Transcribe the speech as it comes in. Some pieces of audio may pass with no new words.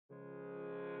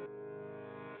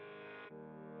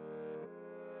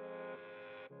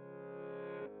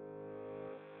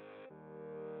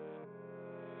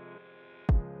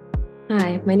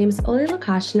Hi, my name is Ola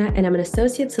Lakashna, and I'm an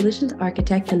Associate Solutions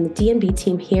Architect on the D&B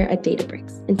team here at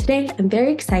Databricks. And today, I'm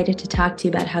very excited to talk to you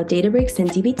about how Databricks and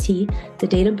dbt, the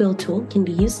data build tool, can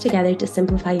be used together to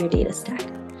simplify your data stack.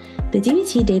 The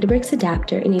dbt-Databricks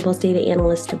adapter enables data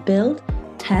analysts to build,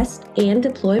 test, and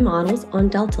deploy models on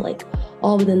Delta Lake,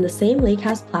 all within the same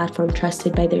Lakehouse platform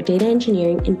trusted by their data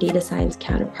engineering and data science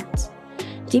counterparts.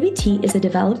 dbt is a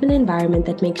development environment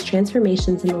that makes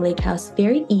transformations in the Lakehouse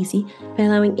very easy by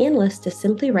allowing analysts to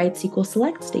simply write SQL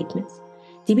select statements.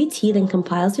 dbt then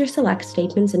compiles your select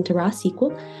statements into raw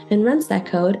SQL and runs that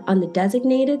code on the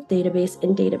designated database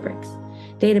in Databricks.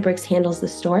 Databricks handles the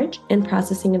storage and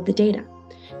processing of the data.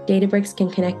 Databricks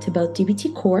can connect to both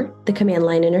dbt Core, the command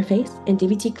line interface, and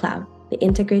dbt Cloud, the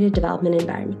integrated development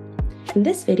environment. In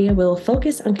this video, we will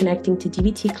focus on connecting to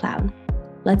dbt Cloud.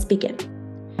 Let's begin.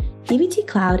 dbt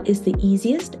Cloud is the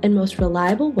easiest and most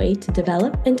reliable way to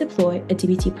develop and deploy a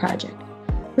dbt project.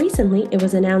 Recently, it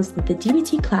was announced that the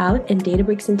dbt Cloud and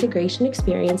Databricks integration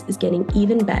experience is getting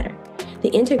even better.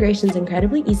 The integration is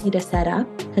incredibly easy to set up,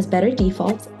 has better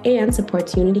defaults, and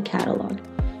supports Unity Catalog.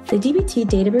 The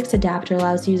dbt-Databricks adapter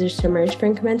allows users to merge for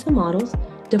incremental models,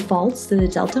 defaults to the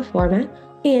Delta format,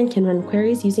 and can run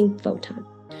queries using Photon.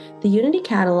 The Unity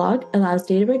Catalog allows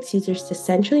Databricks users to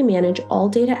centrally manage all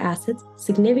data assets,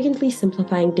 significantly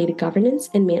simplifying data governance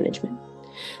and management.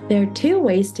 There are two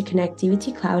ways to connect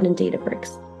dbt Cloud and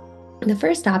Databricks. The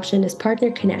first option is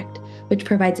Partner Connect, which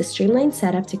provides a streamlined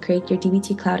setup to create your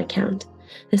dbt Cloud account.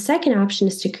 The second option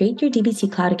is to create your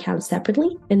dbt Cloud account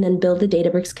separately and then build the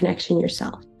Databricks connection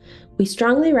yourself. We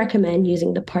strongly recommend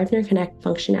using the Partner Connect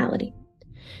functionality.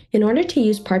 In order to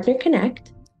use Partner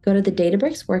Connect, go to the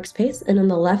Databricks workspace and on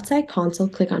the left side console,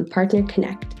 click on Partner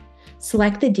Connect.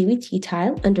 Select the dbt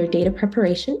tile under Data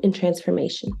Preparation and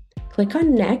Transformation. Click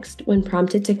on Next when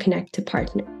prompted to connect to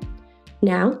Partner.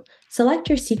 Now, select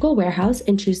your SQL Warehouse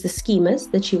and choose the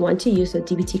schemas that you want to use with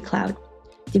dbt Cloud.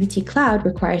 dbt Cloud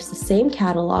requires the same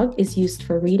catalog is used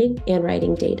for reading and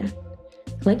writing data.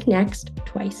 Click Next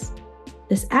twice.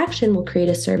 This action will create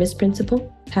a service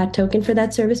principal, path token for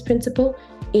that service principal,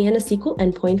 and a SQL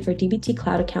endpoint for dbt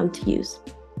Cloud account to use.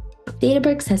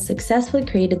 Databricks has successfully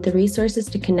created the resources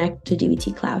to connect to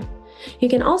dbt Cloud. You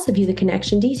can also view the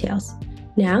connection details.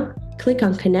 Now, click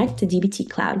on Connect to dbt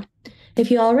Cloud. If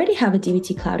you already have a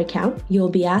dbt Cloud account, you will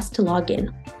be asked to log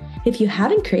in. If you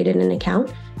haven't created an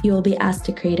account, you will be asked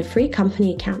to create a free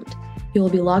company account. You will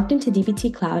be logged into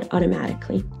dbt Cloud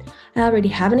automatically. I already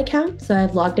have an account, so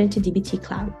I've logged into dbt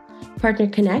Cloud. Partner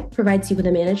Connect provides you with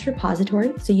a managed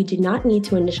repository, so you do not need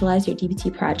to initialize your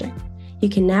dbt project. You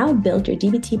can now build your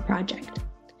dbt project.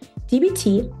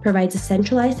 dbt provides a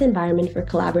centralized environment for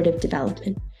collaborative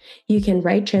development. You can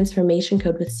write transformation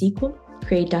code with SQL,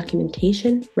 create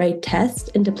documentation, write tests,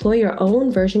 and deploy your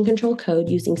own version control code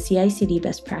using CI/CD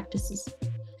best practices.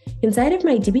 Inside of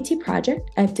my dbt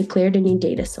project, I've declared a new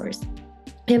data source.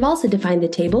 I have also defined the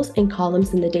tables and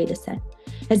columns in the dataset.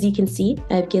 As you can see,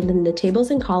 I've given the tables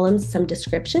and columns some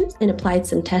descriptions and applied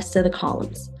some tests to the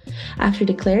columns. After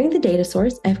declaring the data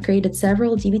source, I've created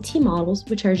several dbt models,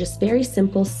 which are just very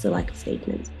simple select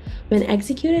statements. When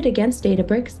executed against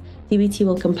Databricks, dbt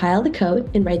will compile the code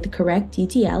and write the correct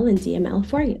DTL and DML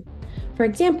for you. For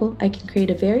example, I can create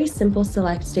a very simple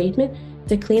select statement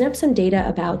to clean up some data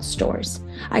about stores.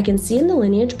 I can see in the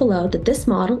lineage below that this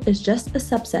model is just a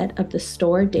subset of the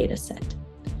store dataset.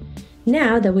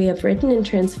 Now that we have written and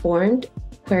transformed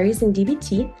queries in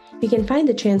dbt, we can find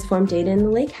the transformed data in the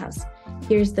Lakehouse.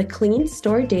 Here's the clean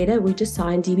stored data we just saw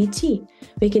in dbt.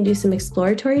 We can do some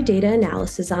exploratory data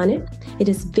analysis on it. It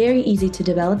is very easy to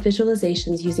develop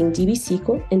visualizations using DB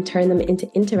SQL and turn them into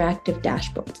interactive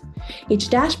dashboards. Each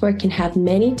dashboard can have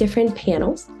many different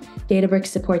panels. Databricks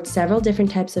supports several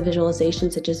different types of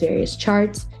visualizations such as various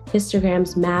charts,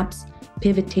 histograms, maps,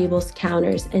 pivot tables,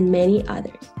 counters, and many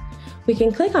others. We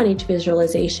can click on each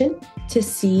visualization to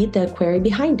see the query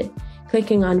behind it.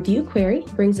 Clicking on View Query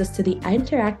brings us to the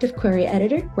interactive query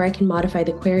editor where I can modify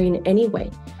the query in any way.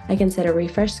 I can set a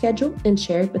refresh schedule and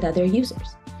share it with other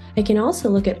users. I can also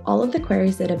look at all of the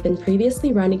queries that have been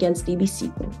previously run against DB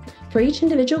SQL. For each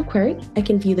individual query, I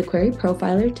can view the query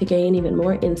profiler to gain even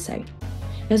more insight.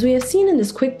 As we have seen in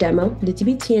this quick demo, the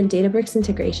dbt and Databricks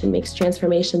integration makes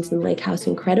transformations in Lakehouse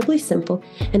incredibly simple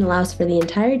and allows for the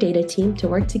entire data team to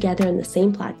work together on the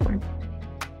same platform.